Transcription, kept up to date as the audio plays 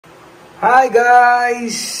Hi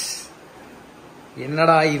guys.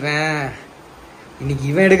 என்னடா இவன் இன்னைக்கு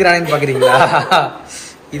இவன் எடுக்கிறானேன்னு பாக்குறீங்களா?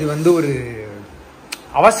 இது வந்து ஒரு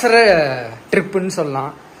அவசர ட்ரிப்புன்னு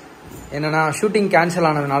சொல்லலாம். என்னன்னா ஷூட்டிங் கேன்சல்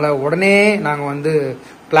ஆனதுனால உடனே நாங்க வந்து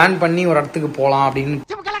பிளான் பண்ணி ஒரு இடத்துக்கு போலாம் அப்படின்னு.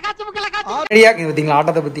 பாத்தீங்களா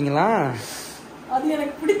ஆட்டத்தை பாத்தீங்களா? அது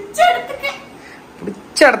எனக்கு பிடிச்ச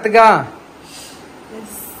இடத்துக்கா?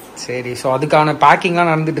 சரி, ஸோ அதுக்கான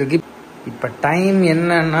பேக்கிங்லாம் நடந்துட்டு இருக்கு. இப்ப டைம்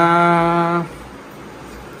என்னன்னா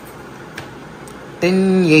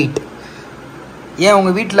 10:08. ஏன்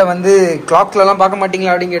உங்க வீட்டுல வந்து கிளாக்ல எல்லாம் பார்க்க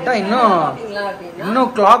மாட்டீங்களா அப்படின்னு கேட்டா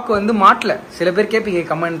இன்னும் கிளாக் வந்து மாட்டல. சில பேர் கேட்பீங்க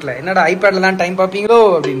கமெண்ட்ல, என்னடா ஐபேட்ல தான் டைம் பார்ப்பீங்களோ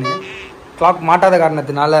அப்படின்னு. கிளாக் மாட்டாத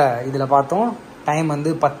காரணத்தினால இதுல பார்த்தோம். டைம் வந்து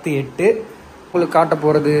 10:08. உங்களுக்கு காட்ட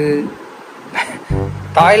போறது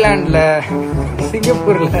தாய்லாந்துல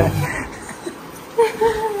சிங்கப்பூர்ல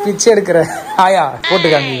பிச்சை எடுக்கிற ஆயா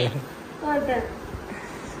போட்டுக்காங்க.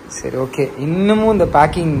 சரி, ஓகே. இன்னமும் இந்த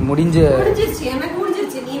பேக்கிங் முடிஞ்சு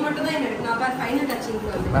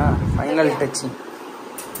ஃபைனல் டச்சிங்.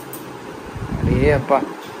 அடே அப்பா,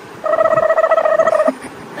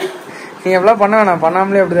 நீ எவ்வளோ பண்ண வேணாம்,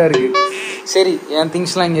 பண்ணாமலே அப்படிதான் இருக்கு. சரி, என்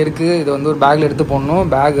திங்ஸ்லாம் இங்கே இருக்கு. இதை வந்து ஒரு பேக்ல எடுத்து போடணும்.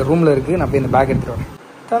 பேக் ரூம்ல இருக்கு. நான் போய் இந்த பேக் எடுத்துட்டு வரேன்.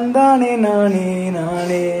 தந்தானே நானே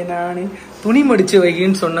நானே நானே துணி மடிச்சு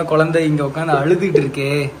வைக்கின்னு சொன்ன குழந்தை இங்க உட்காந்து அழுதுட்டு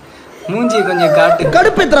இருக்கே. மூஞ்சியை கொஞ்சம் காட்டு.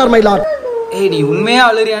 கடுப்பேத்துறார் மயிலார். ஏய், நீ உண்மையா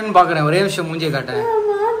அழுறியான்னு பாக்குறேன். ஒரே விஷயம், மூஞ்சியை காட்டேன்.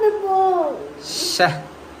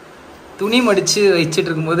 துணி மடிச்சு வச்சிட்டு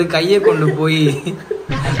இருக்கும்போது கையை கொண்டு போய்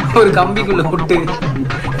ஒரு கம்பிக்குள்ள விட்டு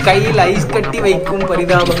கையில் ஐஸ் கட்டி வைக்கும்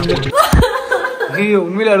பரிதாபங்கள். ஐயோ,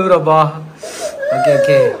 உண்மையில அழுகுறாப்பா. ஓகே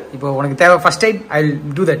ஓகே, இப்போ உனக்கு தேவை first eight. I will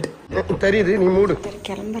do that. தெரியுது, நீ மூடு.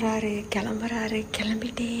 கிளம்புறாரு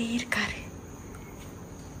கிளம்பிட்டே இருக்காரு.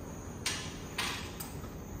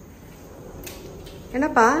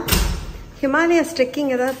 என்னப்பா, ஹிமாலயஸ்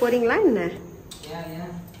ட்ரெக்கிங் ஏதாவது போறீங்களா என்ன?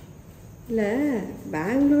 இல்ல,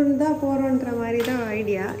 பெங்களூர் தான் போறோன்ற மாதிரி தான்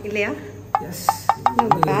ஐடியா இல்லையா?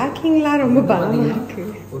 பேக்கிங்லாம் ரொம்ப பலமா இருக்கு.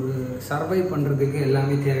 ஒரு சர்வை பண்றதுக்கு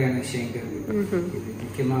எல்லாமே தேவையான விஷயம் இருக்கு. இது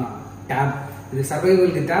முக்கியமா டேப். இது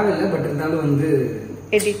சர்வைவலுக்கு தேவையில்லை, பட் இருந்தாலும் வந்து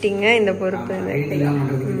எடிட்டிங் இந்த பொறுப்பு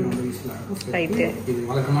ரைட்டு. இது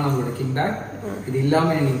வழக்கமா நம்மளோட கிக் பேக். இது இல்லாம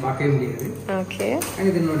நீங்க பார்க்கவே முடியாது. ஓகே.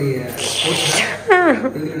 இது என்னுடைய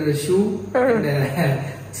ஷூ,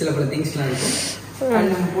 சில பல திங்ஸ்லாம் இருக்கும்.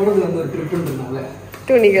 நம்ம போறது வந்து ஒரு ட்ரிப்புன்றதுனால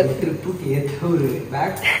துணிகள் ட்ரிப்புக்கு ஏற்ற ஒரு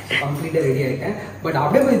பேக் கம்ப்ளீட்டா ரெடி ஆயிட்டேன். பட்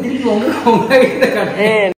அப்படியே போய் திருப்பி உங்க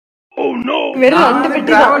வெறும் 2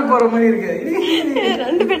 பெட்டி டிராவல் போற மாதிரி இருக்கு.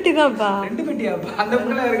 2 பெட்டி தான்ப்பா. 2 பெட்டியாப்பா? அந்த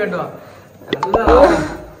புள்ள இருக்கட்டும்.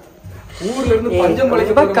 ஊர்ல இருந்து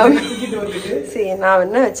பஞ்சமலைக்கு சரி, நான்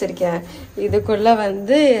என்ன வச்சிருக்கேன் இதுக்குள்ள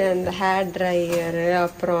வந்து இந்த ஹேர் ட்ரையர்,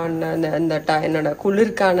 அப்புறம் என்னோட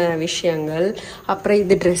குளிர்கான விஷயங்கள், அப்புறம்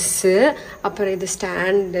இது ட்ரெஸ்ஸு, அப்புறம் இது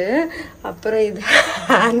ஸ்டாண்டு, அப்புறம் இது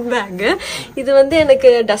ஹேண்ட்பேக்கு. இது வந்து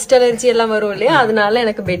எனக்கு டஸ்ட் அலர்ஜி எல்லாம் வரும் இல்லையா, அதனால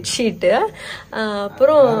எனக்கு பெட்ஷீட்டு,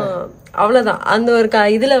 அப்புறம் அவ்வளவுதான். அந்த ஒரு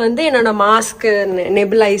இதுல வந்து என்னோட மாஸ்க்,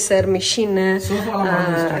 நெபுலைசர் மிஷின்,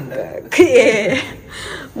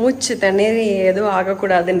 மூச்சு தண்ணீர் எதுவும்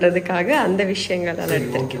ஆகக்கூடாதுன்றதுக்காக அந்த விஷயங்கள் எல்லாம்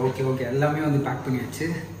எடுத்திருக்கேன். ஓகே ஓகே, எல்லாமே வந்து பேக் பண்ணியாச்சு.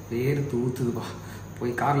 வேறு தூத்துதுப்பா.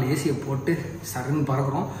 போய் கார்ல ஏசியை போட்டு சரன்னு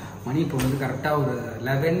பறக்குறோம். மணி இப்போ வந்து கரெக்டா ஒரு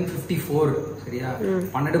 11:54. சரியா?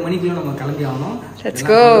 12 மணிக்குள்ள நம்ம கிளம்பி ஆகணும்.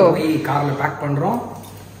 போய் கார்ல பேக் பண்றோம்.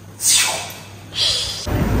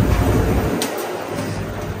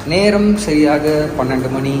 நேரம் சரியாக 12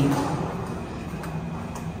 மணி.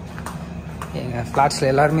 எங்க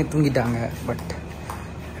ஃபிளாட்ஸ்ல எல்லாருமே தூங்கிட்டாங்க. பட்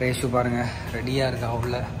ரேஷு பாருங்க ரெடியா இருக்கா.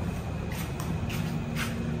 உள்ள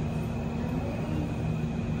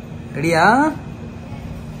ரெடியா?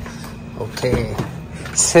 ஓகே,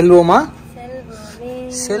 செல்வோமா?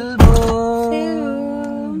 செல்வோம்.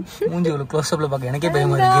 மூஞ்சி ஒரு க்ளோஸ் அப்ல பாக்க எனக்கே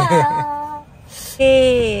பயமா இருக்கு.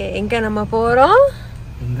 எங்க நம்ம போறோம்?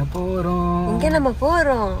 எங்க நம்ம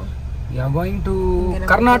போறோம்? We are going to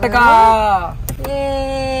Karnataka.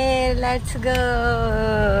 Yay, let's go.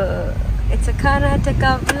 It's a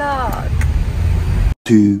Karnataka vlog.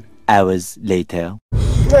 2 hours later.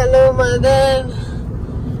 Hello, Madan.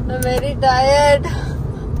 I'm very tired.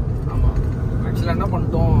 ஆக்சுவலா என்ன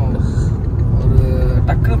பண்ணிட்டோம், ஒரு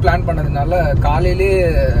டக்குன்னு பிளான் பண்ணதுனால காலையிலே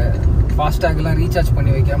ஃபாஸ்டாக்லாம் ரீசார்ஜ்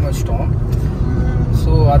பண்ணி வைக்காம வச்சிட்டோம்.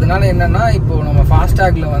 ஸோ அதனால என்னன்னா, இப்போ நம்ம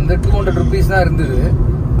ஃபாஸ்டாக்ல வந்து 200 rupees தான் இருந்தது.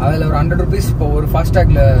 அதில் ஒரு 100 rupees இப்போ ஒரு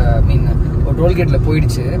ஃபாஸ்டாக்ல ஒரு டோல்கேட்ல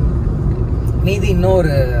போயிடுச்சு. மீதி இன்னும்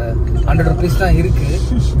ஒரு 100 rupees தான் இருக்கு.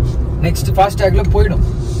 நெக்ஸ்ட் ஃபாஸ்டாக்ல போயிடும்.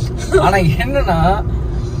 ஆனா என்னன்னா,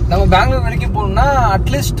 நம்ம பெங்களூர் வரைக்கும் போகணும்னா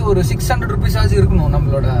அட்லீஸ்ட் ஒரு 600 rupees ஆச்சு இருக்கணும்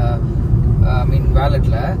நம்மளோட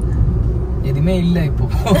வேலெட்ல. எதுவுமே இல்ல இப்போ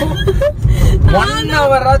 1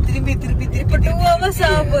 hour திருப்பி 2 hours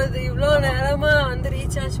ஆகுது. இவ்வளவு நேரமா வந்து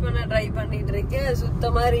ரீசார்ஜ் பண்ண ட்ரை பண்ணிட்டு இருக்கேன்.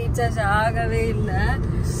 சுத்தமா ரீசார்ஜ் ஆகவே இல்ல.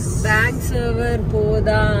 பேங்க் சர்வர்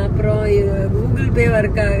போதா, அப்புறம் கூகுள் பே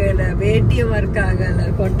ஒர்க் ஆகல, பேடிஎம் ஒர்க் ஆகல,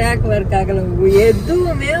 கான்டாக்ட் ஒர்க் ஆகல,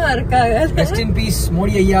 எதுவுமே ஒர்க் ஆகல. ரெஸ்ட் இன் பீஸ்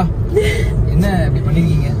மோடி ஐயா. என்ன இப்படி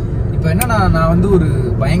பண்ணிருக்கீங்க? இப்ப என்னன்னா நான் வந்து ஒரு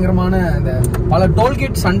பயங்கரமான இந்த பல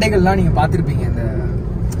டோல்கேட் சண்டைகள்லாம் நீங்க பாத்திருப்பீங்க, இந்த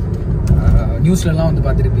நியூஸ்ல எல்லாம் வந்து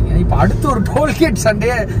பாத்திருப்பீங்க. இப்ப அடுத்த ஒரு டோல்கேட்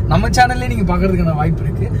சண்டையை நம்ம சேனல்ல நீங்க பாக்குறதுக்கான வாய்ப்பு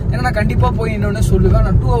இருக்கு. ஏன்னா நான் கண்டிப்பா போய் இன்னொன்னு சொல்லுவேன்,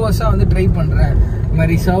 நான் 2 hours வந்து ட்ரை பண்றேன், இந்த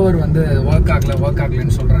மாதிரி சர்வர் வந்து ஒர்க்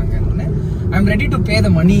ஆகலன்னு சொல்றாங்க. I am ready to pay த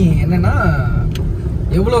மணி. என்னன்னா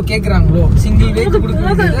எவ்வளவு கேக்குறாங்களோ சிங்கிள் வேக்கு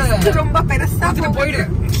கொடுக்க ரொம்ப பெருசா போயிடு.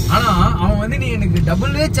 ஆனா அவன் வந்து நீ எனக்கு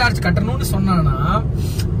டபுள் வே சார்ஜ் கட்டணும்னு சொன்னானா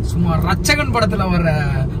சும்மா ரச்சகன் படத்துல வர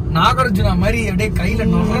நாகார்ஜுனா மாதிரி அப்படியே கையில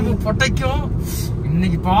நுழைந்து பொட்டைக்கும்.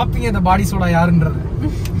 இன்னைக்கு பாப்பீங்க இந்த பாடி சோடா யாருன்றது.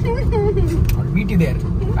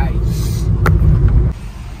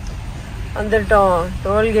 வந்துட்டோம்,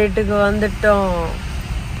 டோல்கேட்டுக்கு வந்துட்டோம்.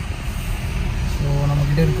 நம்ம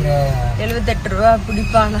கிட்ட இருக்கிற 78 ரூபா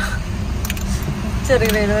பிடிப்பானா? சரி,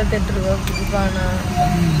 78 ரூபா பிடிப்பானா?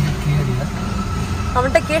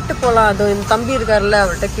 அவன்கிட்ட கேட்டு போலாம். அதோ இந்த தம்பி இருக்காருல்ல,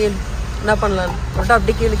 அவன்கிட்ட கேளு என்ன பண்ணலாம். அவன்கிட்ட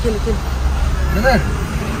அப்படியே கேளு.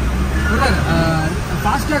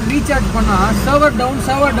 ஃபாஸ்டாக் ரீசார்ஜ் பண்ணா சர்வர்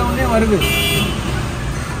டவுனே வருது.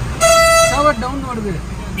 சர்வர் டவுன் வருது.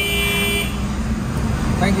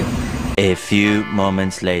 Thank you. A few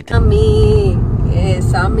moments later.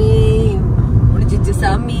 சாமி முடிஞ்சிச்சு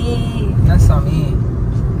சாமி. என்ன சாமி?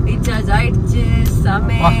 ரீசார்ஜ் ஆயிடுச்சு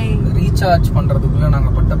சாமி. ரீசார்ஜ் பண்றதுக்குள்ள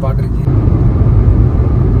நாங்க பட்ட பாட்டு இருக்கு.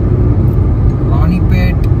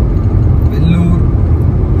 ராணிப்பேட், வெல்லூர்,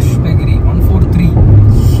 கிருஷ்ணகிரி 143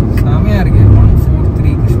 சாமியா இருக்கு.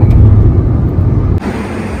 143 கிருஷ்ணகிரி.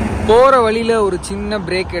 போற வழியில ஒரு சின்ன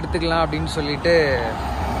பிரேக் எடுத்துக்கலாம் அப்படின்னு சொல்லிட்டு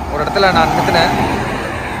ஒரு இடத்துல நான் நிறுத்தினேன்.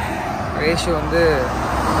 ரேஷு வந்து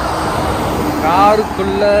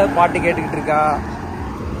காருக்குள்ள பாட்டு கேட்டுக்கிட்டு இருக்கா.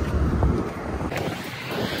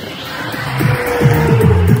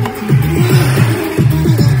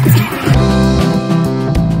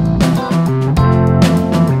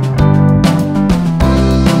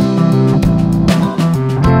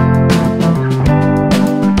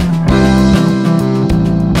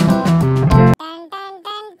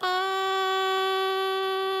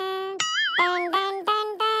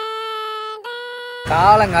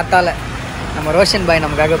 காலங்காத்தால நம்ம ரோஷன் பாய்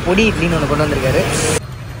நமக்காக பொடி இட்லின்னு ஒன்று கொண்டு வந்திருக்காரு.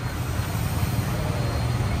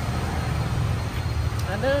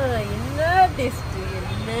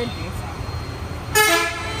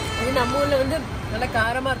 நம்ம ஊர்ல வந்து நல்ல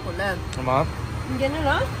காரமா இருக்கும்ல. ஆமா, இங்க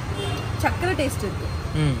என்னன்னா சக்கரை டேஸ்ட் இருக்கு.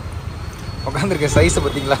 உட்காந்துருக்க சைஸை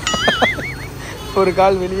பார்த்தீங்களா? ஒரு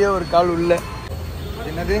கால் வெளியே, ஒரு கால் உள்ள.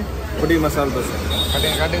 என்னது? பொடி மசாலா தோசை.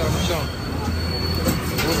 காட்டுங்க ஒரு நிமிஷம்.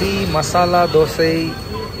 பொடி மசாலா தோசை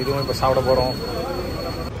இதுவும் இப்போ சாப்பிட போகிறோம்.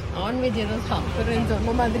 நான்வெஜ் ஏதோ சாப்பிட்றேன்னு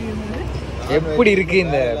சொன்ன மாதிரி இருந்தது. எப்படி இருக்கு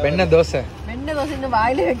இந்த வெண்ணெய் தோசை? வெண்ணெய் தோசை இந்த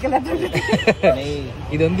வாயில வைக்கல.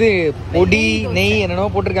 இது வந்து பொடி நெய் என்னென்னோ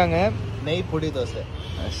போட்டிருக்காங்க. நெய் பொடி தோசை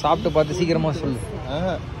சாப்பிட்டு பார்த்து சீக்கிரமா சொல்லு.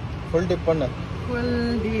 ஃபுல் டிப் பண்ணு. Full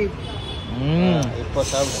tip. இப்போ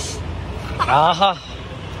சாப்பிடு. ஆஹா,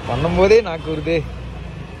 பண்ணும்போதே நாக்கு வருதே.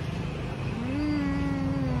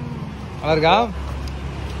 நல்லா இருக்கா?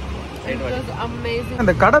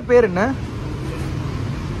 அந்த கடை பேர் என்ன?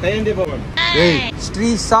 ஸ்ரீ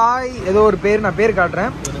சாய் ஏதோ ஒரு பேர், நான் பேர்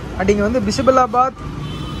காட்டுறேன். அண்ட் இங்க வந்து பிசிபலாபாத்,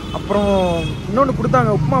 அப்புறம் இன்னொன்று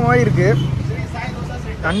கொடுத்தாங்க, உப்புமா மாதிரி இருக்கு.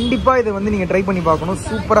 கண்டிப்பா இதை வந்து நீங்க ட்ரை பண்ணி பார்க்கணும்,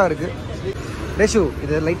 சூப்பரா இருக்கு. ரேஷு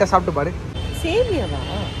இதை லைட்டா சாப்பிட்டு பாரு. சேமியாவா?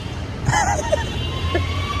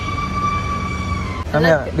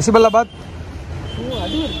 பிசிபலாபாத். ஓ,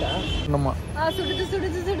 அது இருக்கா? ஆமா.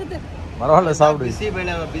 சுடுது. பரவாயில்ல, சாப்பிடு.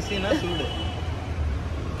 பிஸினா சூடு.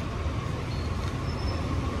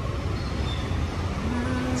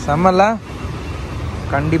 செம்மல்ல,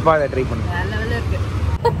 கண்டிப்பா இதை ட்ரை பண்ணுங்க.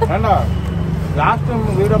 ஏண்டா லாஸ்ட் டைம்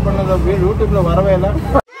வீடியோ பண்ணது யூடியூப்ல வரவே இல்லை.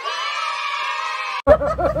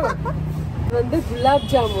 வந்து குலாப்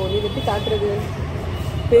ஜாமுன் எடுத்து காட்டுறது,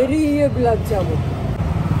 பெரிய குலாப் ஜாமுன்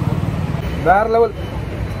வேற லெவல்.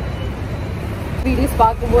 வீடியோஸ்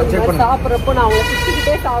பார்க்கும்போது சாப்பிட்றப்போ நான் அவங்களை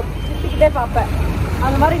திட்டிக்கிட்டே பார்ப்பேன்.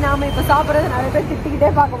 அந்த மாதிரி நாம இப்ப சாப்பிட்றது நிறைய பேர் திட்டிக்கிட்டே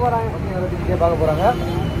பார்க்க போறாங்க.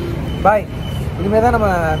 பாய். இனிமே தான் நம்ம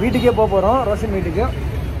வீட்டுக்கே போக போறோம், ரோஷன் வீட்டுக்கு.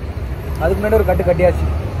 அதுக்கு முன்னாடி ஒரு கட்டியாச்சு.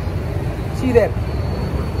 சீதர்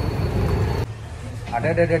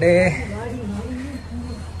அடடடே,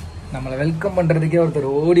 நம்மளை வெல்கம் பண்றதுக்கே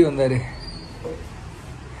ஒருத்தர் ஓடி வந்தாரு.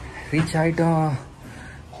 ரீச் ஆயிட்டோம்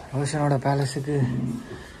ரோஷனோட பேலஸுக்கு.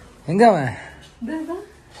 எங்க அவன்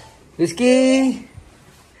விஸ்கி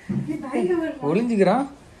ஒளிஞ்சுக்கிறான்.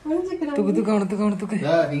 தூக்கு தூக்கு அவனை தூக்கு அவனை தூக்கு.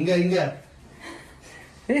 இங்க இங்க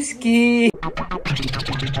விஸ்கி.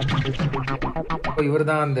 இவர்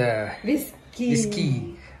தான் அந்த விஸ்கி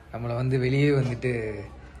நம்மளை வந்து வெளியே வந்துட்டு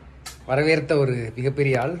வரவேற்ற ஒரு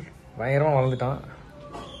மிகப்பெரிய ஆள். பயங்கரமா வளர்ந்துட்டான்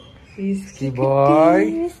விஸ்கி பாய்.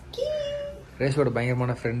 ரேஷோட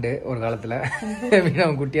பயங்கரமான ஃப்ரெண்டு ஒரு காலத்துல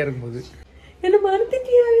அவன் குட்டியா இருக்கும்போது. என்ன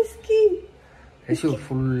மறந்துட்டியா விஸ்கி? ரேஷு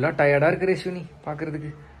ஃபுல்லா டயர்டா இருக்கு ரேஷு நீ பாக்குறதுக்கு.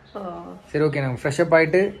 சரி ஓகே, நம்ம ஃப்ரெஷ் அப்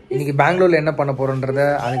ஆயிட்டு இன்னைக்கு பெங்களூர்ல என்ன பண்ண போறோன்றத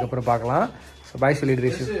அதுக்கப்புறம் பார்க்கலாம். பாய் சொல்லிடு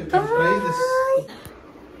ரேஷு.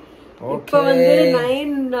 இப்போ வந்து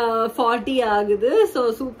 9:40 ஆகுது. சோ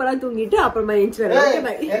சூப்பரா தூங்கிட்டு அப்புறமா எந்திரிச்சு வரேன். Okay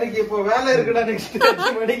bye. எனக்கு இப்போ வேலை இருக்குடா. நெக்ஸ்ட்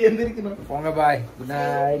 10 மணிக்கு எந்திரிக்கணும். போங்க பாய். Good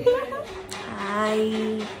night. ஹாய்.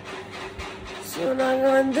 சோ நாங்க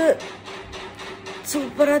வந்து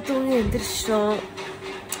சூப்பரா தூங்கி எந்திரிச்சிட்டோம்.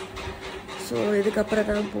 ஸோ இதுக்கப்புறம்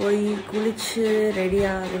தான் போய் குளிச்சு ரெடி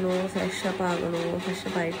ஆகணும், ஃப்ரெஷ் அப் ஆகணும். ஃப்ரெஷ்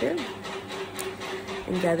அப் ஆகிட்டு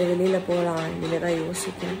எங்கேயாவது வெளியில் போகலாம் இனிமேல் தான்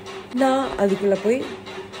யோசிக்கணும். நான் அதுக்குள்ளே போய்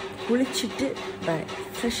குளிச்சுட்டு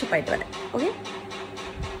ஃப்ரெஷ் அப் ஆகிட்டு வரேன். Okay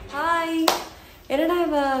hi. என்னடா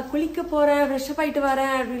இவ குளிக்க போகிறேன், ஃப்ரெஷ் அப் ஆகிட்டு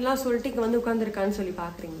வரேன் அப்படின்லாம் சொல்லிட்டு இங்கே வந்து உட்காந்துருக்கான்னு சொல்லி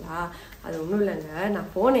பார்க்குறீங்களா? அது ஒன்றும் இல்லைங்க.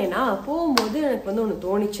 நான் போனேன்னா போகும்போது எனக்கு வந்து ஒன்று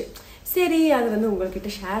தோணிச்சு. சரி அது வந்து உங்கள்கிட்ட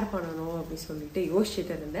ஷேர் பண்ணணும் அப்படின்னு சொல்லிட்டு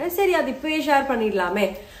யோசிச்சுட்டு இருந்தேன். சரி அது இப்போயே ஷேர் பண்ணிடலாமே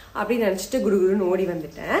அப்படின்னு நினச்சிட்டு குருகுருன்னு ஓடி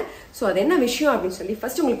வந்துட்டேன். ஸோ அது என்ன விஷயம் அப்படின்னு சொல்லி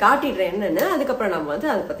ஃபர்ஸ்ட் உங்களுக்கு காட்டிடுறேன் என்னன்னு. அதுக்கப்புறம் நம்ம வந்து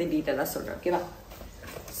அதை பற்றி டீட்டெயிலாக சொல்கிறேன். ஓகேவா?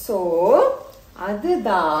 ஸோ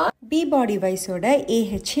அதுதான் 𝗵𝗶𝗿𝗀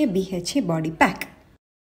𝗂𝗵𝗴𝗀 𝗵𝗶𝗁 பாடி பேக்.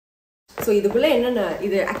 ஸோ இதுக்குள்ள என்னென்ன,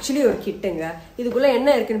 இது ஆக்சுவலி ஒரு கிட்டுங்க. இதுக்குள்ள என்ன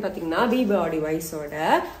இருக்குன்னு பார்த்தீங்கன்னா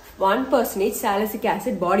𝗵𝗶𝗿𝗀 1% சாலிசிக்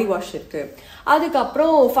ஆசிட் பாடி வாஷ் இருக்கு.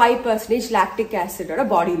 அதுக்கப்புறம் 5% லாக்டிக் ஆசிடோட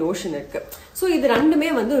பாடி லோஷன் இருக்கு. ஸோ இது ரெண்டுமே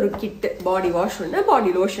வந்து ஒரு கிட். பாடி வாஷ் ஒன்று,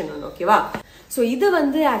 பாடி லோஷன் ஒன்று. ஓகேவா? ஸோ இது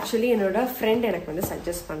வந்து ஆக்சுவலி என்னோட ஃப்ரெண்ட் எனக்கு வந்து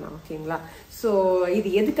சஜஸ்ட் பண்ணா. ஓகேங்களா? ஸோ இது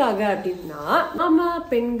எதுக்காக அப்படின்னா, நம்ம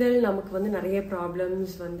பெண்கள் நமக்கு வந்து நிறைய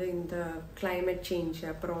ப்ராப்ளம்ஸ் வந்து இந்த கிளைமேட் சேஞ்ச்,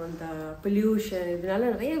 அப்புறம் இந்த பொல்யூஷன், இதனால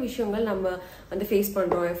நிறைய விஷயங்கள் நம்ம வந்து ஃபேஸ்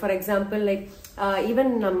பண்றோம். ஃபார் எக்ஸாம்பிள் லைக்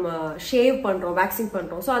ஈவன் நம்ம ஷேவ் பண்றோம், வேக்சிங்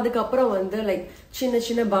பண்றோம். ஸோ அதுக்கப்புறம் வந்து லைக் சின்ன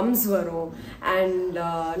சின்ன பம்ஸ் வரும். அண்ட்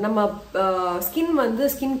நம்ம ஸ்கின் வந்து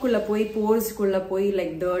ஸ்கின்குள்ள போய் போர்ஸ்குள்ள போய்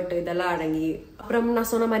லைக் டர்ட் இதெல்லாம் அடங்கி, அப்புறம்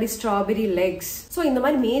நான் சொன்ன மாதிரி ஸ்ட்ராபெரி லெக்ஸ். ஸோ இந்த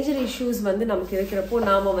மாதிரி மேஜர் இஷ்யூஸ் வந்து நமக்கு இருக்கிறப்போ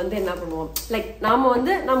நாம வந்து என்ன பண்ணுவோம், லைக் நாம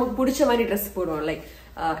வந்து நமக்கு பிடிச்ச மாதிரி ட்ரெஸ் போடுவோம். லைக்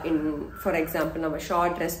ஃபார் எக்ஸாம்பிள் நம்ம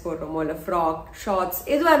ஷார்ட் ட்ரெஸ் போடுறோமோ இல்லை ஃப்ராக், ஷார்ட்ஸ்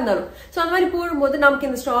எதுவாக இருந்தாலும். ஸோ அந்த மாதிரி போடும்போது நமக்கு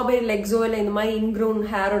இந்த ஸ்ட்ராபெரி லெக்ஸோ இல்லை இந்த மாதிரி இன்க்ரோன்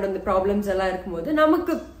ஹேரோட இந்த ப்ராப்ளம்ஸ் எல்லாம் இருக்கும்போது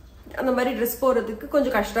நமக்கு அந்த மாதிரி ட்ரெஸ் போடுறதுக்கு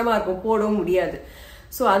கொஞ்சம் கஷ்டமா இருக்கும், போடவும் முடியாது.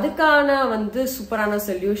 ஸோ அதுக்கான வந்து சூப்பரான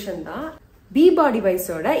சொல்யூஷன் தான்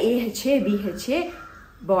𝗵𝗵𝗿𝗀 𝗂𝗵𝗴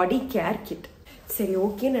பாடி கேர் கிட். சரி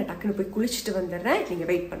ஓகே, நான் டக்குன்னு போய் குளிச்சுட்டு வந்துடுறேன். நீங்க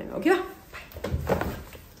வெயிட் பண்ணுங்க. ஓகேவா?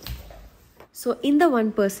 ஸோ இந்த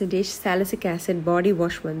 1% சாலிசிக் ஆசிட் பாடி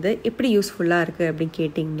வாஷ் வந்து எப்படி யூஸ்ஃபுல்லாக இருக்குது அப்படின்னு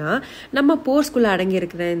கேட்டிங்கன்னா, நம்ம போர்ஸ்குள்ளே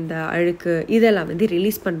அடங்கியிருக்கிற இந்த அழுக்கு இதெல்லாம் வந்து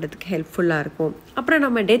ரிலீஸ் பண்ணுறதுக்கு ஹெல்ப்ஃபுல்லாக இருக்கும். அப்புறம்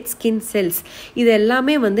நம்ம டெட் ஸ்கின் செல்ஸ் இது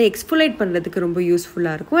எல்லாமே வந்து எக்ஸ்ஃபோலேட் பண்ணுறதுக்கு ரொம்ப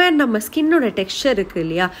யூஸ்ஃபுல்லாக இருக்கும். அண்ட் நம்ம ஸ்கின்னோட டெக்ஸ்சர் இருக்குது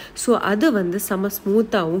இல்லையா, ஸோ அது வந்து செம்ம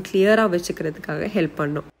ஸ்மூத்தாகவும் கிளியராக வச்சுக்கிறதுக்காக ஹெல்ப்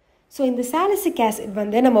பண்ணும். ஸோ இந்த சாலிசிக் ஆசிட்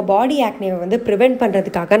வந்து நம்ம பாடி ஆக்னேவை வந்து ப்ரிவெண்ட்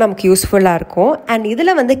பண்ணுறதுக்காக நமக்கு யூஸ்ஃபுல்லாக இருக்கும். அண்ட்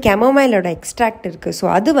இதில் வந்து கெமோமைலோட எக்ஸ்ட்ராக்ட் இருக்குது. ஸோ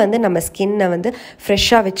அது வந்து நம்ம ஸ்கின்னை வந்து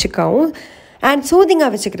ஃப்ரெஷ்ஷாக வச்சுக்கவும் அண்ட்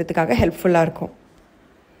சூதிங்காக வச்சுக்கிறதுக்காக ஹெல்ப்ஃபுல்லாக இருக்கும்.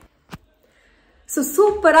 ஸோ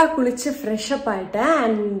சூப்பராக குளிச்சு ஃப்ரெஷ் அப் ஆகிட்டேன்.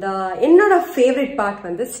 அண்ட் என்னோட ஃபேவரட் பார்ட்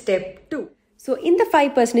வந்து ஸ்டெப் 2. ஸோ இந்த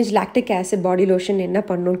 5% லாக்டிக் ஆசிட் பாடி லோஷன் என்ன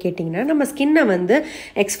பண்ணணும்னு கேட்டிங்கன்னா, நம்ம ஸ்கின்னை வந்து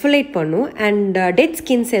எக்ஸ்ஃபோலேட் பண்ணும் அண்ட் டெட்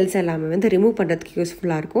ஸ்கின் செல்ஸ் எல்லாமே வந்து ரிமூவ் பண்ணுறதுக்கு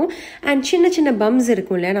யூஸ்ஃபுல்லாக இருக்கும். அண்ட் சின்ன சின்ன பம்ஸ்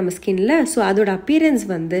இருக்கும் இல்லையா நம்ம ஸ்கின்ல, ஸோ அதோட அப்பியரன்ஸ்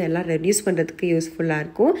வந்து எல்லாம் ரெடியூஸ் பண்ணுறதுக்கு யூஸ்ஃபுல்லாக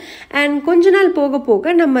இருக்கும். அண்ட் கொஞ்ச நாள் போக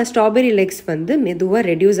போக நம்ம ஸ்ட்ராபெரி லெக்ஸ் வந்து மெதுவாக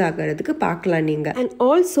ரெடியூஸ் ஆகிறதுக்கு பார்க்கலாம் நீங்கள். அண்ட்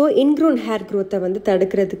ஆல்சோ இன்க்ரோன் ஹேர் க்ரோத்தை வந்து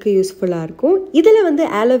தடுக்கிறதுக்கு யூஸ்ஃபுல்லாக இருக்கும். இதில் வந்து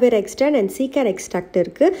ஆலோவேரா எக்ஸ்ட்ராக்ட் அண்ட் சீக்கார் எக்ஸ்ட்ராக்ட்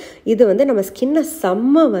இருக்குது. இது வந்து நம்ம ஸ்கின்னை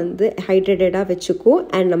செம்ம வந்து ஹைட்ரேட்டட் வச்சுக்கும்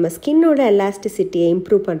அண்ட் நம்ம ஸ்கின்னோட எலாஸ்டிசிட்டியை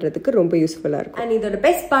இம்ப்ரூவ் பண்றதுக்கு ரொம்ப யூஸ்ஃபுல்லா இருக்கும். அண்ட் இதோட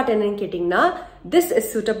பெஸ்ட் பார்ட் என்னன்னு கேட்டீங்கன்னா, this is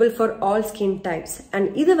suitable for all skin types and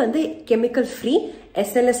இது வந்து chemical free,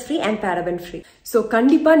 SLS free and paraben free. So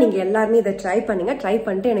கண்டிப்பாக நீங்கள் எல்லாருமே இதை ட்ரை பண்ணுங்கள். ட்ரை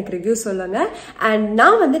பண்ணிட்டு எனக்கு ரிவ்யூ சொல்லுங்கள். அண்ட்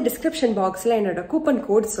நான் வந்து டிஸ்கிரிப்ஷன் பாக்ஸில் என்னோட கூப்பன்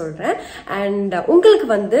கோட் சொல்கிறேன். அண்ட் உங்களுக்கு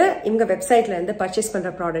வந்து இவங்க வெப்சைட்ல இருந்து பர்ச்சேஸ்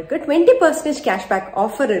பண்ணுற ப்ராடக்ட்க்கு 20% கேஷ்பேக்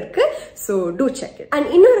ஆஃபர் இருக்கு. So two check it. And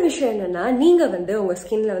இன்னொரு விஷயம் என்னன்னா, நீங்கள் வந்து உங்கள்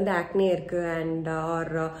ஸ்கின்ல வந்து ஆக்னே இருக்கு and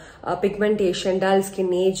R pigmentation, dull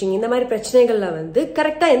skin, ageing இந்த மாதிரி பிரச்சனைகள்ல வந்து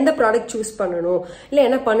கரெக்டாக எந்த ப்ராடக்ட் சூஸ் பண்ணணும், பண்ணணும் இல்ல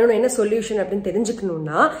என்ன பண்ணணும் என்ன சொல்யூஷன் அப்படின்னு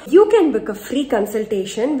தெரிஞ்சுக்கணும்னா you can book a free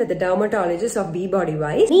consultation with the dermatologist of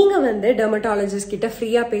𝗵𝗶𝗿. நீங்க வந்து dermatologist கிட்ட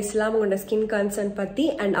ஃப்ரீயா பேசலாம் உங்களோட ஸ்கின் கன்சர்ன் பத்தி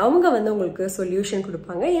அண்ட் அவங்க வந்து உங்களுக்கு சொல்யூஷன்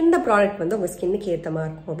கொடுப்பாங்க எந்த ப்ராடக்ட் வந்து உங்க ஸ்கின்னுக்கு ஏத்த மாதிரி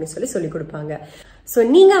இருக்கும் அப்படின்னு சொல்லி கொடுப்பாங்க. சோ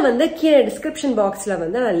நீங்க வந்து கீழே டிஸ்கிரிப்ஷன் பாக்ஸ்ல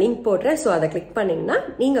வந்து நான் லிங்க் போடுறேன். சோ அதை கிளிக் பண்ணீங்கன்னா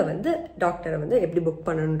நீங்க வந்து டாக்டரை வந்து எப்படி புக்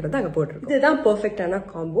பண்ணணும்ன்றது அங்க போட்டிருக்கோம். இதுதான் பெர்ஃபெக்டான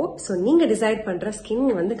காம்போ. சோ நீங்க டிசைட் பண்ற ஸ்கின்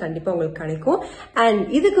வந்து கண்டிப்பா உங்களுக்கு கிடைக்கும். அண்ட்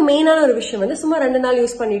இதுக்கு மெயினான ஒரு விஷயம் வந்து சும்மா 2 நாள்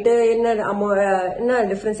யூஸ் பண்ணிட்டு என்ன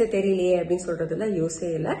டிஃபரன்ஸே தெரியலையே அப்படின்னு சொல்றதுல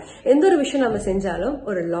யூஸே இல்லை. எந்த ஒரு விஷயம் நம்ம செஞ்சாலும்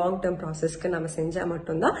ஒரு லாங் டேர்ம் ப்ராசஸ்க்கு நம்ம செஞ்சா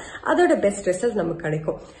மட்டும்தான் அதோட பெஸ்ட் ரிசல்ட் நமக்கு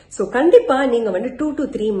கிடைக்கும். சோ கண்டிப்பா நீங்க வந்து 2 to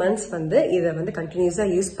 3 months வந்து இதை வந்து கண்டினியூஸா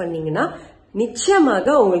யூஸ் பண்ணீங்கன்னா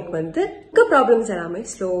நிச்சயமாக உங்களுக்கு வந்து ப்ராப்ளம்ஸ் எல்லாமே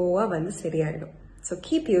ஸ்லோவா வந்து சரியாயிடும். So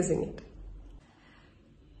keep using it.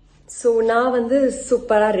 So நான் வந்து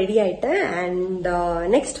சூப்பரா ரெடி ஆயிட்டேன். அண்ட்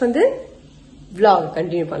நெக்ஸ்ட் வந்து vlog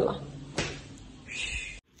கண்டினியூ பண்ணலாம்.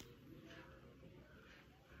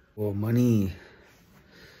 ஓ மணி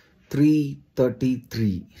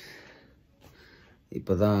 3:33.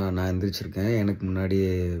 இப்போ தான் நான் எந்திரிச்சிருக்கேன். எனக்கு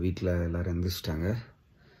முன்னாடியே வீட்டில் எல்லோரும் எந்திரிச்சிட்டாங்க,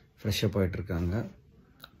 ஃப்ரெஷ்அப் ஆகிட்டுருக்காங்க.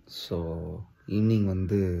 ஸோ ஈவினிங்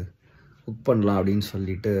வந்து குக் பண்ணலாம் அப்படின்னு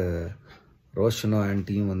சொல்லிட்டு ரோஷனும்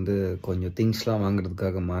ஆன்ட்டியும் வந்து கொஞ்சம் திங்ஸ்லாம்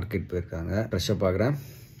வாங்குறதுக்காக மார்க்கெட் போயிருக்காங்க. ஃப்ரெஷ்அப் ஆகிறேன்.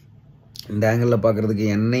 இந்த ஆங்கிளில் பார்க்குறதுக்கு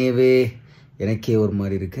எனக்கே ஒரு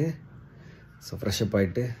மாதிரி இருக்குது. ஸோ ஃப்ரெஷ்அப்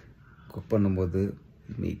ஆகிட்டு குக் பண்ணும்போது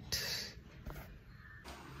மீட்.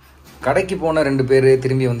 கடைக்கு போன 2 பேர்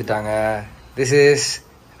திரும்பி வந்துட்டாங்க. This is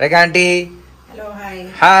Rekha aunty. Hello hi.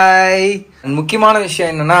 Hi. முக்கியமான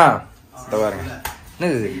விஷயம் என்னன்னா பாருங்க,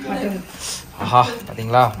 என்னது ஆஹா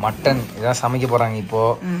பார்த்தீங்களா, மட்டன் இதான் சமைக்க போகிறாங்க.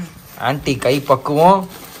 இப்போது ஆன்டி கை பக்குவோம்,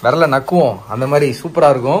 விரல நக்குவோம், அந்த மாதிரி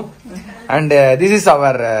சூப்பராக இருக்கும். அண்ட் திஸ் இஸ்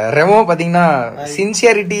அவர் ரெமோ. பார்த்தீங்கன்னா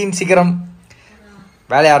சின்சியரிட்டி இன் சீக்கிரம்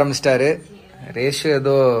வேலையை ஆரம்பிச்சிட்டாரு. ரேஷு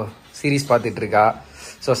ஏதோ சீரீஸ் பார்த்துட்டு இருக்கா.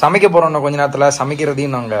 ஸோ சமைக்க போகிறோம் கொஞ்ச நேரத்தில்.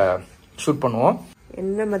 சமைக்கிறதையும் நாங்கள் ஷூட் பண்ணுவோம்.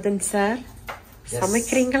 என்ன மதன் சார்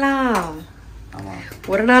சமைக்கிறீங்களா?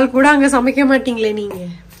 ஒரு நாள் கூட அங்க சமைக்க மாட்டீங்களே நீங்க?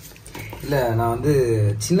 இல்ல, நான் வந்து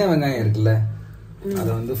சின்ன வெங்காயம் இருக்குல்ல, அதை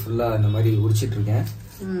வந்து ஃபுல்லா இந்த மாதிரி உரிச்சிட்டு இருக்கேன்.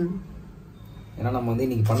 ஏன்னா நம்ம வந்து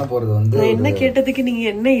இன்னைக்கு பண்ண போறது வந்து என்ன கேட்டதுக்கு நீங்க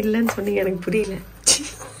என்ன இல்லன்னு சொன்னீங்க எனக்கு புரியல.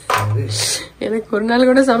 எனக்கு ஒரு நாள்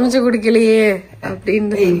கூட சமைச்சு குடிக்கலையே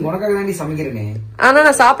அப்படின்னு. உனக்காக தாண்டி சமைக்கிறேனே. ஆனா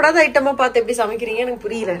நான் சாப்பிடாத ஐட்டமா பார்த்து எப்படி சமைக்கிறீங்க எனக்கு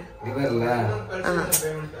புரியல.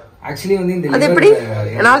 ஆக்சுவலி வந்து இந்த அது எப்படி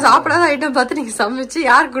நான் சாப்பிடாத ஐட்டம் பார்த்து நீங்க சமைச்சு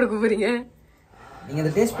யாருக்கு கொடுக்க போறீங்க? நீங்க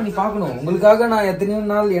அதை டேஸ்ட் பண்ணி பார்க்கணும். உங்களுக்காக நான் எத்தனையோ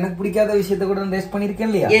நாள் எனக்கு பிடிக்காத விஷயத்த கூட டேஸ்ட் பண்ணிருக்கேன்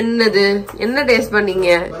இல்லையா? என்னது என்ன டேஸ்ட் பண்ணீங்க?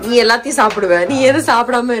 நீ எல்லாத்தையும் சாப்பிடுவ, நீ எது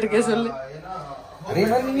சாப்பிடாம இருக்க சொல்லு. அதே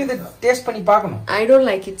மாதிரி நீங்க இதை டேஸ்ட் பண்ணி பார்க்கணும். I don't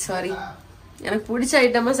like it, sorry. எனக்கு பிடிச்ச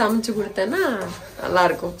ஐட்டமா சமைச்சு கொடுத்தேன்னா நல்லா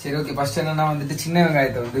இருக்கும். சரி ஓகே. ஃபர்ஸ்ட் என்னன்னா வந்துட்டு சின்ன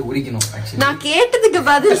வெங்காயத்தை வந்து உரிக்கணும். நான் கேட்டதுக்கு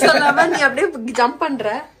பதில் சொல்லாம நீ அப்படியே ஜம்ப் பண்ற.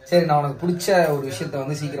 சரி, நான் உனக்கு பிடிச்ச ஒரு விஷயத்த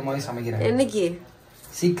வந்து சீக்கிரமாவே சமைக்கிறேன். என்னைக்கு?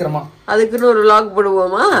 சீக்கிரமா. அதுக்குன்னு ஒரு vlog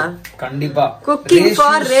போடுவோமா? கண்டிப்பா. Cooking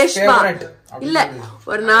for Reshma. இல்ல,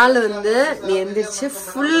 ஒரு நாள் வந்து நீ எந்திரிச்சு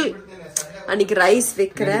ஃபுல் அன்னைக்கு ரைஸ்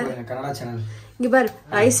வைக்கிற, கன்னடா சேனல் இங்க பாரு,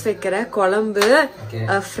 ரைஸ் வைக்கிற, குழம்பு,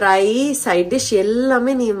 ஃப்ரை, சைட் டிஷ்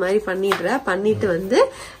எல்லாமே நீ மாதிரி பண்ணிட்டு வந்து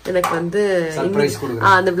எனக்கு வந்து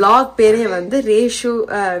அந்த vlog பேரே வந்து ரேஷு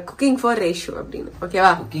குக்கிங் ஃபார் ரேஷு அப்படின்னு.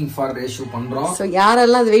 ஓகேவா? குக்கிங் ஃபார் ரேஷு பண்றோம். சோ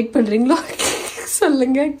யாரெல்லாம் அது வெயிட் பண்றீங்களோ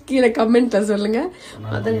சொல்லுங்க, கீழே கமெண்ட்ல சொல்லுங்க.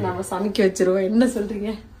 அத நாம சமைக்க வச்சிருவோம். என்ன சொல்றீங்க?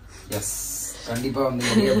 எஸ், கண்டிப்பா வந்து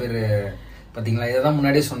நிறைய பேர் பாத்தீங்களா, இததான்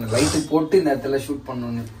முன்னாடியே சொன்னேன், லைட் போட்டு இந்த இடத்துல ஷூட்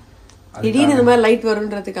பண்ணணும்னு. திடீர்னு இந்த மாதிரி லைட்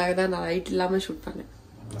வரும்ன்றதுக்காக தான் நான் லைட் இல்லாம ஷூட் பண்ணேன்.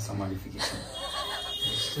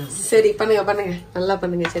 சரி பண்ணுங்க, நல்லா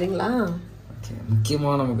பண்ணுங்க. சரிங்களா? முக்கியமா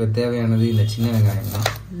நமக்கு தேவையானது இந்த சின்ன வெங்காயம் தான்.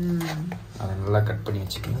 அதை நல்லா கட் பண்ணி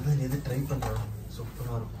வச்சுக்கணும். எது ட்ரை பண்றோம்,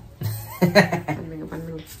 சூப்பரா இருக்கும்.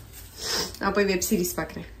 பண்ணுங்க. நான் போய் வெப் சீரிஸ்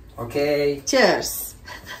பாக்குறேன். Okay, cheers.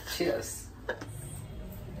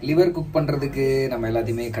 லிவர் குக் பண்றதுக்கு நம்ம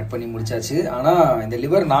எல்லாத்தையுமே கட் பண்ணி முடிச்சாச்சு. ஆனா இந்த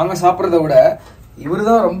லிவர் நாங்க சாப்பிடறத விட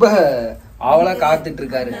இவருதான் ரொம்ப ஆவலா காத்துட்டு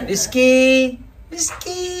இருக்காரு.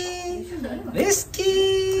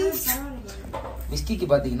 விஸ்கிக்கு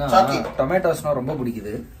பாத்தீங்கன்னா டொமேட்டோஸ்னா ரொம்ப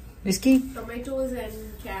பிடிக்குது. விஸ்கி டொமேட்டோஸ் அண்ட்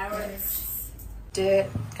கேரட்ஸ்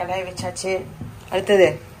கடாய் வச்சாச்சு. அடுத்தது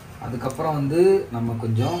அதுக்கப்புறம் வந்து நம்ம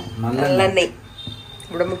கொஞ்சம் நல்லெண்ணெய்,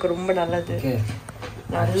 உடம்புக்கு ரொம்ப நல்லது.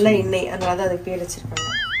 நல்ல எண்ணெய், அதனாலதான் அதுக்கு பேர் வச்சிருக்காங்க.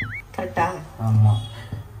 கரெக்டா? ஆமா.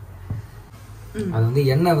 அது வந்து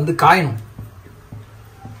எண்ணெய் வந்து காயணும்.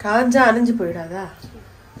 காஞ்சா அணைஞ்சு போயிடாதா?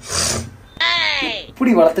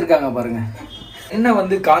 இப்படி வளர்த்துருக்காங்க பாருங்க. எண்ணெய்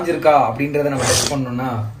வந்து காஞ்சிருக்கா அப்படின்றத நம்ம டெஸ்ட் பண்ணணும்னா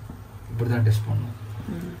இப்படிதான் டெஸ்ட் பண்ணணும்.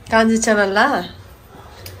 காஞ்சிச்சா? நல்லா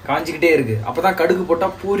காஞ்சிக்கிட்டே இருக்கு. அப்பதான் கடுகு போட்டா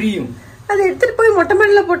பொரியும். அதை எடுத்துட்டு போய் மொட்டை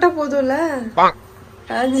மாடியில போட்டா போதும்ல.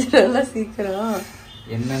 காஞ்சிரல சீக்கிரம்.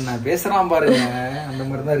 என்னென்ன பேசுறான் பாருங்க, அந்த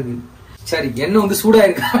மாதிரிதான் இருக்கு. சரி, எண்ணெய் வந்து சூடா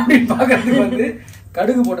இருக்கு அப்படின்னு பாக்குறதுக்கு வந்து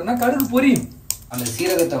கடுகு போட்டோம்னா கடுகு பொரியும். அந்த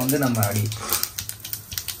சீரகத்தை வந்து நம்ம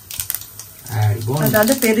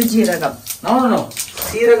அதாவது பெருஜீரகம்.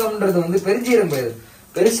 சீரகம்ன்றது வந்து பெருஜீரகம் கிடையாது,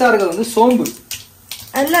 பெருசா இருக்கிறது வந்து சோம்பு.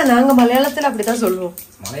 அல்ல, நாங்க மலையாளத்துல அப்படிதான் சொல்லுவோம்.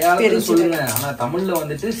 மலையாளத்துல சொல்லுங்க, ஆனா தமிழ்ல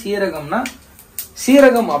வந்துட்டு சீரகம்னா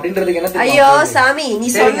சீரகம் அப்படின்றதுக்கு என்ன? ஐயோ சாமி, நீ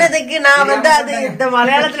சொன்னதுக்கு நான் வந்து அது இந்த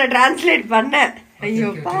மலையாளத்துல டிரான்ஸ்லேட் பண்ணேன்.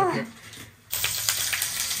 ஐயோப்பா,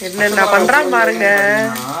 என்ன பண்றான் பாருங்க.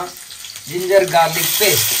 Ginger garlic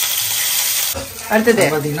paste. அடுத்தது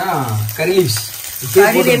பாத்தீங்கன்னா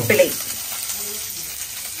கறிவேப்பிலை.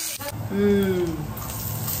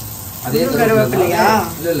 அதே கருவேப்பிலையா?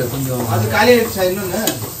 இல்ல கொஞ்சம் அது காலி ஆயிடுச்சா? இன்னொன்னு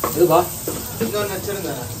இதுவா? இன்னொன்னு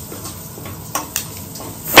வச்சிருங்க.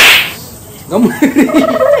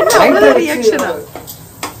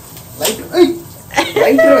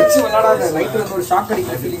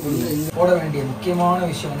 போட வேண்டிய முக்கியமான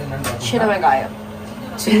விஷயம் வந்து என்னன்னு சின்ன வெங்காயம்.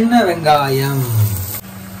 சின்ன வெங்காயம்.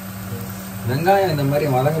 வெங்காயம் இந்த மாதிரி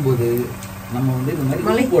வதங்கும் போது நம்ம வந்து இந்த மாதிரி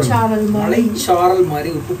மலைச்சாரல் மாதிரி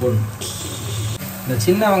உப்பு போடணும். இந்த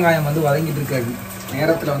சின்ன வெங்காயம் வந்து வதங்கிட்டு இருக்க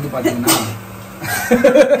நேரத்துல வந்து பாத்தீங்கன்னா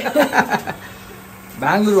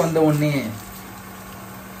பெங்களூர் வந்த உடனே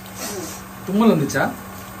தும்மல் வந்துச்சா?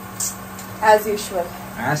 as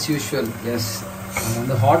usual. எஸ், நம்ம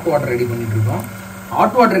வந்து ஹாட் வாட்டர் ரெடி பண்ணிட்டு இருக்கோம்.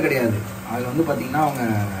 ஹாட் வாட்டர் கிடையாது, அதுல வந்து பாத்தீங்கன்னா அவங்க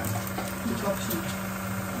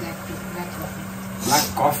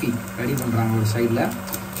பிளாக் காஃபி ரெடி பண்றாங்க. ஒரு சைட்ல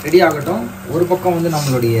ரெடி ஆகட்டும். ஒரு பக்கம் வந்து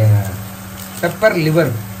நம்மளுடைய பெப்பர்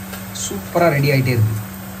லிவர் சூப்பரா ரெடி ஆயிட்டே இருக்கு.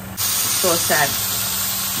 so sad.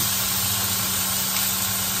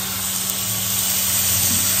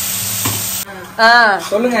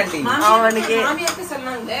 சொல்லுங்க ஆண்டி. அவனுக்கு மாமியாருக்கு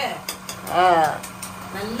சொன்னாங்க,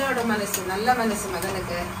 நல்லோட மனசு, நல்ல மனசு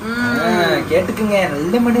மகனுக்கு. கேட்டுக்குங்க,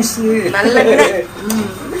 நல்ல மனசு.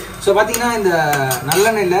 ஸோ பார்த்தீங்கன்னா இந்த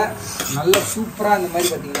நல்லெண்ணெயில் நல்ல சூப்பராக இந்த மாதிரி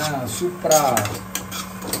பார்த்தீங்கன்னா சூப்பராக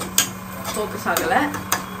ஃபோக்கஸ் ஆகல,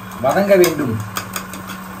 வதங்க வேண்டும்.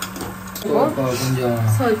 கொஞ்சம்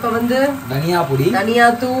இப்போ வந்து தனியா பொடி, தனியா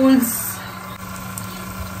தூள்ஸ்,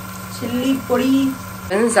 சில்லி பொடி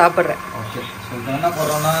சாப்பிட்றேன். ஓகே, ஸோ இப்போ என்ன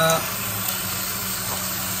போடுறோம்னா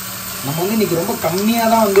நம்ம வந்து இன்னைக்கு ரொம்ப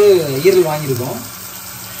கம்மியாக தான் வந்து ஈரல் வாங்கியிருக்கோம்.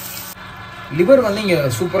 லிவர் வந்து இங்கே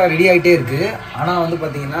சூப்பராக ரெடி ஆகிட்டே இருக்கு. ஆனால் வந்து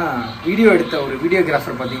பார்த்தீங்கன்னா வீடியோ எடுத்த ஒரு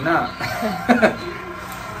வீடியோகிராஃபர் பார்த்தீங்கன்னா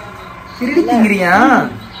திருடிக்கிறியா?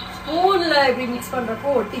 ஸ்பூன்ல இப்படி மிக்ஸ் பண்றப்போ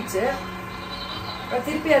ஒட்டிச்சு,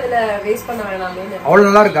 திருப்பி அதுல வேஸ்ட் பண்ண வேணாமே. அவ்வளோ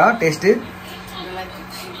நல்லா இருக்கா டேஸ்ட்டு?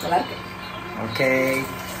 நல்லா இருக்கு. ஓகே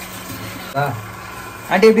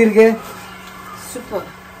ஆண்டி, எப்படி இருக்கு? சூப்பர்.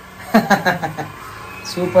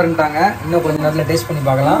 சூப்பர்ன்ட்டாங்க. இன்னும் கொஞ்ச நேரத்தில் டேஸ்ட் பண்ணி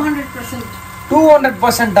பார்க்கலாம்.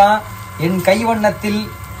 200%. என் கைவண்ணத்தில்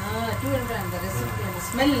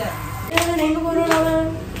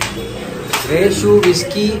ரேஷு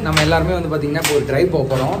விஸ்கி. நம்ம எல்லாருமே வந்து பாத்தீங்கன்னா இப்போ ஒரு ட்ரைவ் போக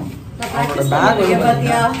போறோம். அவனோட பேக்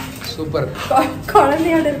வந்து சூப்பர்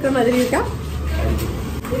குழந்தையோட இருக்க மாதிரி இருக்கா?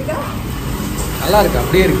 நல்லா இருக்கு,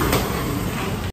 அப்படியே இருக்கு.